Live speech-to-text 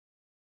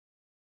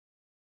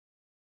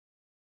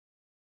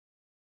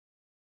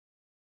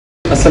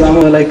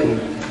Assalamu alaikum.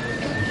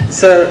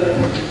 Sir,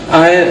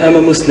 I am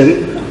a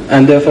Muslim,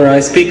 and therefore I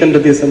speak under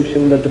the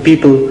assumption that the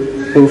people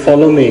who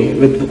follow me,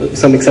 with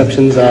some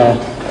exceptions, are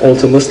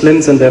also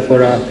Muslims, and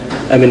therefore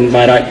I'm in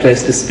my right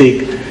place to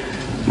speak.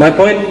 My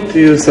point to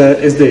you, sir,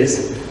 is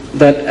this,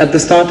 that at the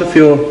start of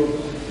your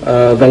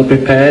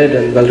well-prepared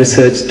and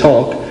well-researched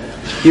talk,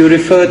 you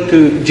referred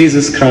to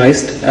Jesus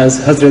Christ as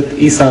Hazrat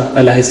Isa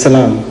alayhi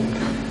salam.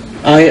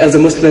 I, as a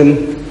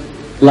Muslim,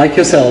 like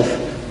yourself,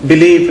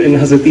 believe in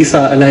Hazrat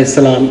Isa alayhi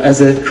salam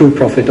as a true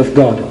prophet of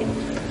God.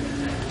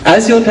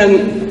 As your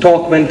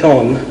talk went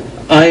on,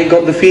 I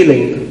got the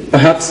feeling,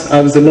 perhaps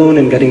I was alone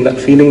in getting that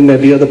feeling,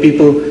 maybe other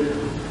people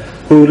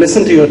who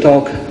listened to your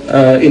talk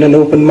in an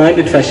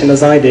open-minded fashion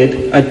as I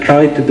did, I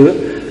tried to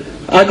do,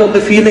 I got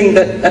the feeling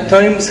that at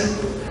times,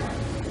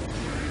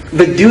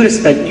 with due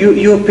respect,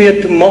 you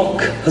appeared to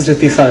mock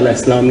Hazrat Isa alayhi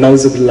salam,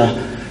 na'uzubillah.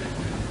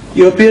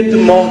 You appeared to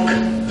mock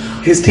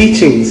his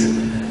teachings,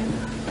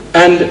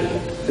 and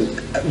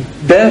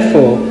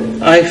therefore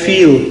I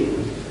feel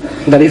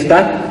that if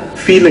that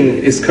feeling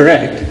is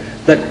correct,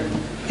 that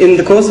in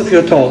the course of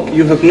your talk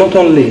you have not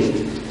only,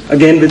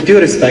 again with due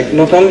respect,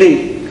 not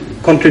only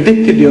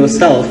contradicted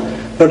yourself,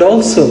 but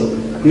also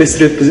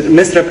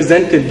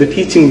misrepresented the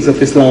teachings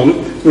of Islam,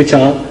 which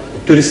are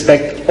to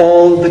respect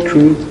all the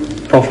true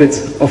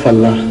prophets of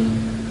Allah.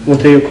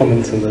 What are your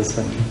comments on this,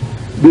 sir?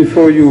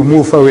 Before you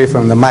move away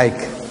from the mic,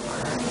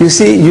 you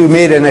see, you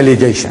made an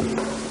allegation,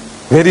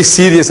 very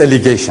serious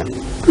allegation,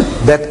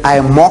 that I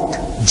mocked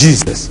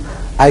Jesus.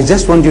 I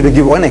just want you to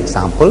give one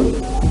example.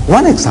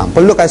 One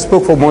example. Look, I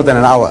spoke for more than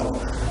an hour.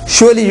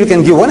 Surely you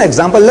can give one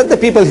example. Let the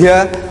people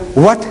hear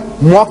what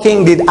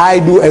mocking did I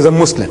do as a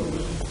Muslim.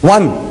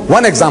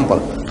 One example.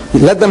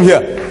 Let them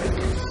hear.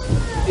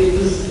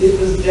 It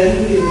was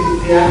generally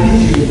the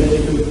attitude that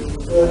you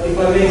took. If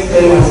I may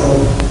explain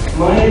myself,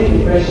 my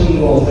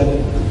impression was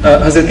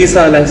that Hazrat Isa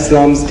alayhi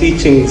salam's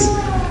teachings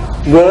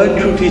were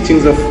true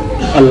teachings of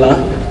Allah,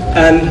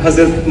 and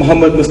Hazrat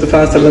Muhammad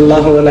Mustafa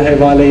sallallahu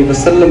alaihi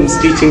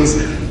wasallam's teachings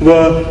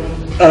were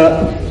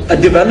a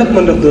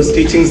development of those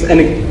teachings, an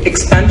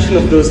expansion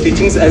of those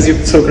teachings, as you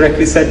so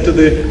correctly said, to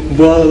the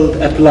world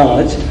at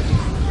large.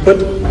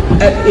 But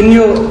in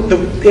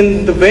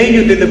the way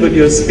you delivered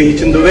your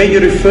speech, in the way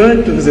you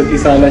referred to Hazrat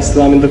Isa alayhi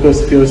salam in the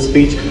course of your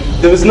speech,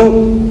 there was no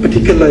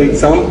particular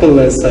example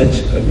as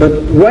such. But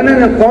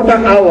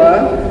 1.25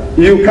 hours,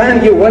 you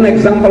can't give one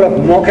example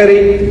of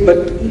mockery.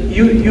 But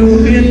you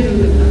appeared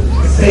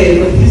to say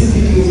that his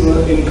teachings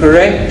were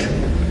incorrect,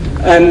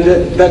 and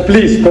that...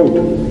 Please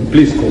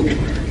quote.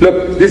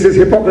 Look, this is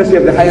hypocrisy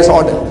of the highest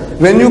order.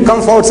 When you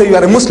come forward, say you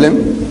are a Muslim,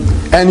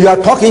 and you are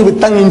talking with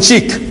tongue in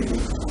cheek,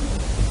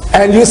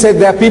 and you say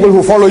there are people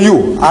who follow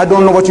you. I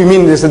don't know what you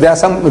mean. There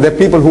are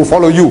people who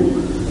follow you.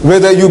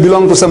 Whether you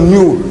belong to some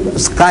new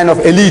kind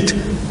of elite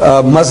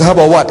mazhab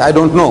or what, I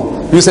don't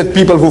know. You said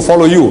people who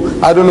follow you.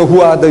 I don't know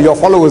who are your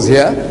followers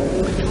here.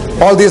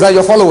 All these are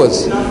your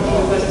followers.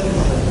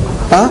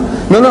 Huh?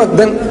 No,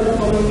 then...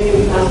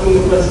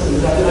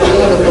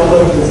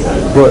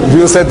 Well,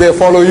 you said they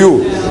follow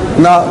you.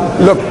 Now,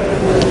 look.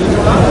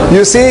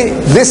 You see,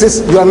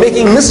 you are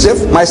making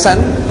mischief, my son.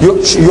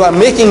 You are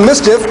making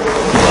mischief.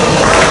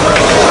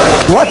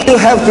 What you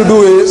have to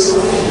do is,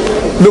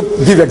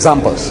 look, give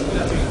examples.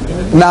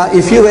 Now,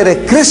 if you were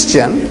a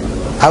Christian,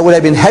 I would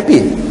have been happy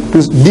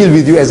to deal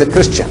with you as a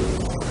Christian.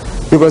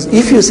 Because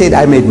if you said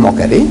I made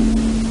mockery,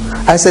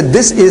 I said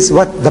this is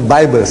what the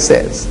Bible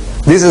says.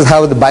 This is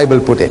how the Bible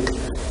put it.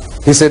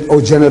 He said, "O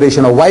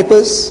generation of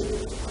vipers,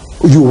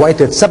 you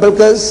whited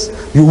sepulchres,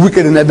 you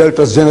wicked and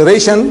adulterous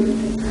generation."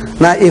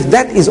 Now, if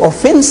that is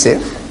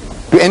offensive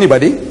to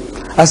anybody,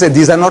 I said,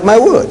 these are not my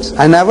words.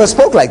 I never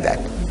spoke like that.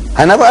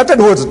 I never uttered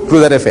words to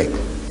that effect.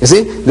 You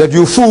see, that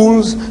you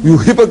fools, you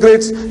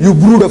hypocrites, you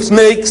brood of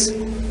snakes.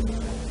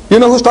 You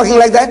know who's talking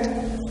like that?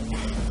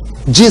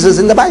 Jesus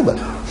in the Bible.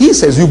 He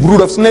says, you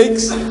brood of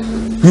snakes,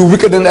 you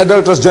wicked and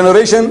adulterous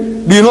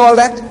generation. Do you know all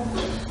that?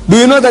 Do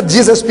you know that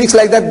Jesus speaks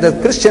like that? The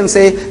Christians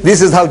say,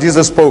 this is how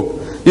Jesus spoke.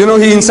 You know,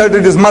 he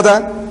insulted his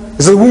mother.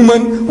 He said,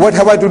 woman, what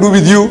have I to do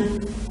with you?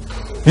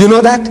 You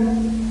know that?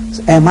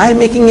 Am I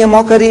making a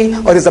mockery,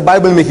 or is the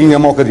Bible making a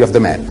mockery of the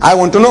man? I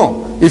want to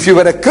know. If you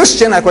were a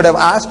Christian, I could have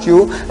asked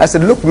you. I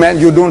said, look man,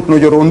 you don't know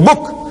your own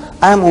book.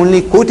 I am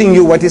only quoting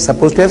you what he's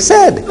supposed to have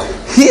said.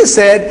 He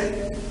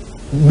said,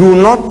 do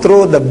not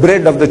throw the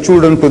bread of the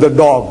children to the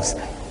dogs.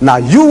 Now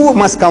you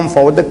must come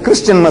forward, the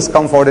Christian must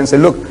come forward and say,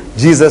 look,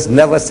 Jesus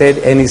never said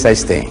any such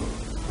thing.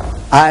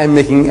 I am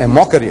making a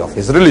mockery of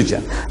his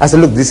religion. I said,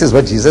 look, this is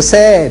what Jesus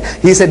said.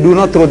 He said, do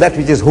not throw that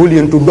which is holy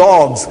unto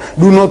dogs.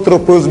 Do not throw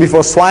pearls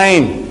before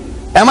swine.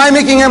 Am I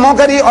making a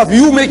mockery of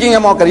you making a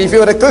mockery? If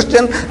you are a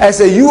Christian, I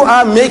say, you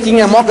are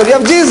making a mockery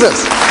of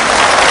Jesus.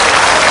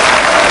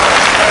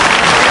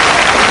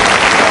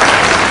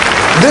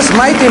 This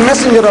mighty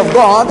messenger of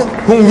God,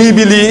 whom we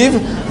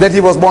believe that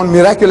he was born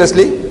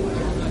miraculously.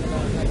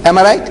 Am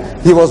I right?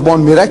 He was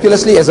born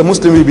miraculously, as a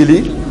Muslim we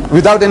believe,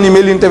 without any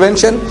male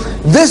intervention.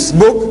 This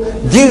book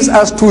gives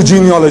us two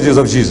genealogies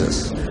of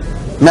Jesus,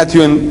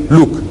 Matthew and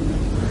Luke.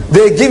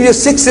 They give you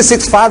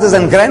 66 fathers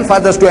and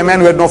grandfathers to a man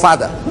who had no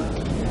father.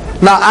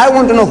 Now I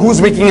want to know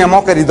who's making a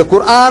mockery, the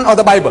Quran or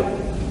the Bible?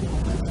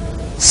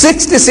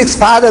 66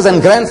 fathers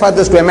and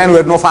grandfathers to a man who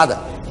had no father.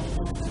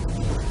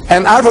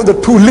 And out of the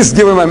two lists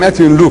given by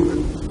Matthew and Luke,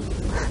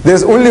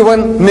 there's only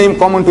one name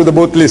common to the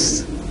both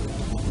lists: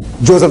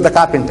 Joseph the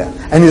carpenter.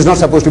 And he's not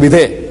supposed to be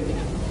there,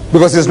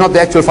 because he's not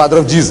the actual father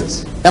of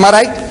Jesus. Am I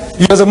right?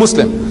 You as a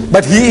Muslim.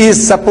 But he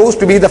is supposed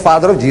to be the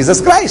father of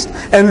Jesus Christ.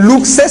 And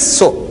Luke says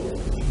so.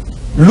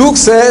 Luke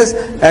says,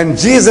 and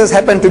Jesus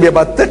happened to be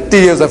about 30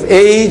 years of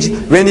age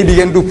when he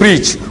began to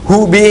preach.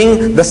 Who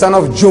being the son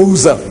of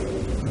Joseph?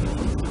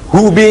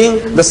 Who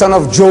being the son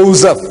of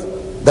Joseph?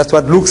 That's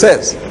what Luke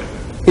says.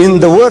 In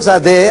the words are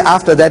there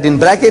after that in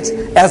brackets,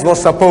 as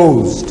was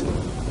supposed.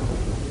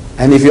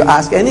 And if you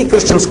ask any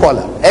Christian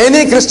scholar,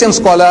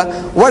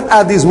 what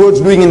are these words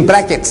doing in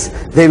brackets?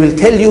 They will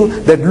tell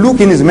you that Luke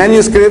in his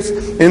manuscripts,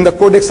 in the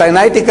Codex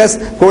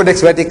Sinaiticus,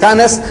 Codex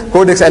Vaticanus,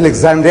 Codex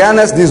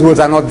Alexandrianus, these words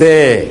are not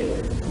there.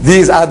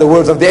 These are the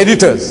words of the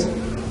editors.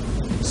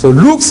 So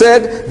Luke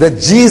said that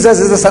Jesus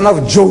is the son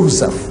of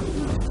Joseph.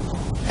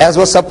 As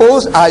was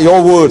supposed are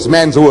your words,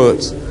 man's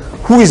words.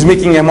 Who is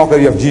making a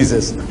mockery of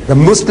Jesus? The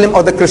Muslim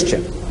or the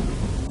Christian?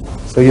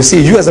 So you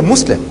see, you as a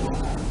Muslim,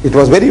 it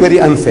was very, very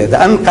unfair.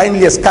 The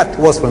unkindliest cut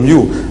was from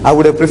you. I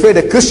would have preferred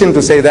a Christian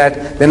to say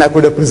that, then I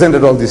could have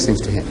presented all these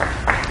things to him.